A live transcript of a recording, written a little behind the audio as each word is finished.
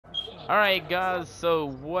Alright guys, so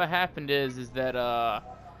what happened is that I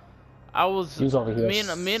was He was over here. me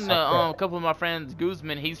and a couple of my friends,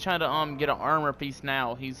 Guzman, he's trying to get an armor piece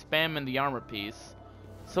now. He's spamming the armor piece.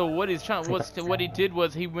 So what what he did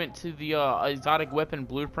was he went to the exotic weapon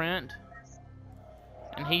blueprint,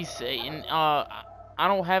 and he's saying I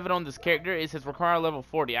don't have it on this character. It says require level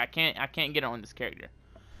 40. I can't get it on this character.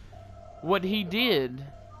 What he did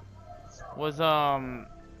was I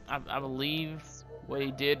believe what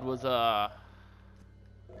he did was I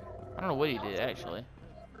don't know what he did actually.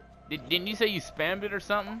 Didn't you say you spammed it or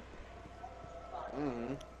something?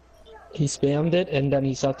 Mm-hmm. He spammed it and then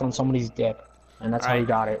he sucked on somebody's dick, and that's how he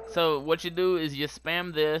got it. So what you do is you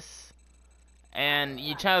spam this, and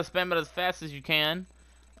you try to spam it as fast as you can.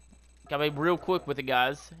 Gotta be real quick with it,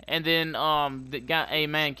 guys. And then the guy, hey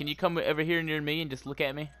man, can you come over here near me and just look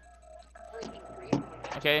at me?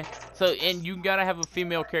 Okay. So and you gotta have a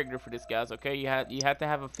female character for this, guys. Okay, you have to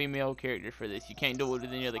have a female character for this. You can't do it with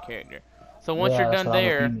any other character. So once you're done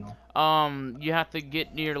there, you have to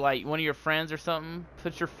get near like one of your friends or something.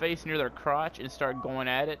 Put your face near their crotch and start going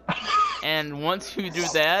at it. And once you do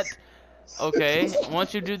that, okay,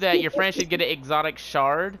 once you do that, your friend should get an exotic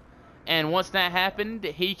shard. And once that happened,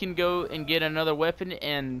 he can go and get another weapon.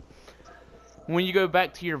 And when you go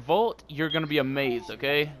back to your vault, you're gonna be amazed.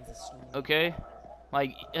 Okay, okay.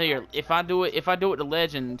 Like here, if I do it to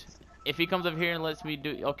legend. If he comes up here and lets me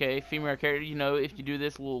do, okay, female character, you know, if you do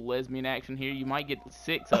this little lesbian action here, you might get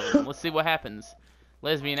 6 of them. Let's see what happens.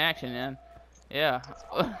 Lesbian action, man. Yeah.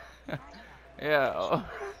 Yeah.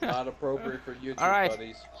 Not appropriate for YouTube,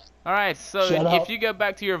 buddies. Alright, so if you go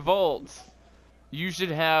back to your vaults, you should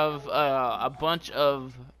have a bunch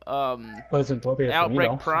of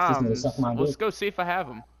Outbreak primes. Let's go see if I have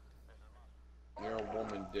them. You're a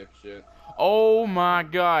woman, dipshit. Oh my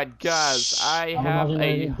god, guys, I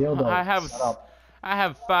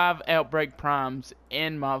have 5 Outbreak primes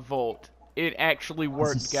in my vault. It actually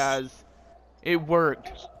worked, guys. It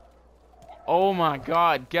worked. Oh my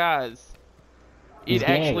god, guys. It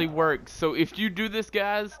actually works. So if you do this,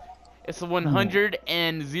 guys, it's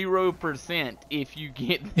 100% if you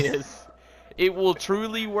get this. It will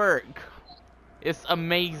truly work. It's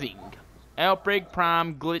amazing. Outbreak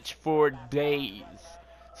prime glitch for days.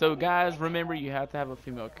 So guys, remember you have to have a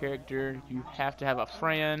female character. You have to have a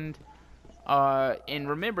friend. And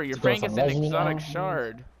remember, your friend gets an exotic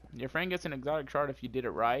shard. Your friend gets an exotic shard if you did it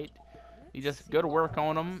right. You just go to work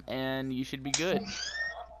on them, and you should be good.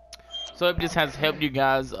 So if this has helped you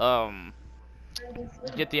guys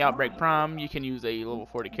get the Outbreak Prime, you can use a level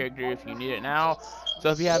 40 character if you need it now. So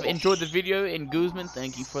if you have enjoyed the video, and Guzman,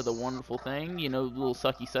 thank you for the wonderful thing. You know, little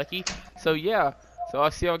sucky. So yeah. So I'll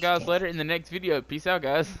see y'all guys later in the next video. Peace out,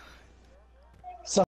 guys.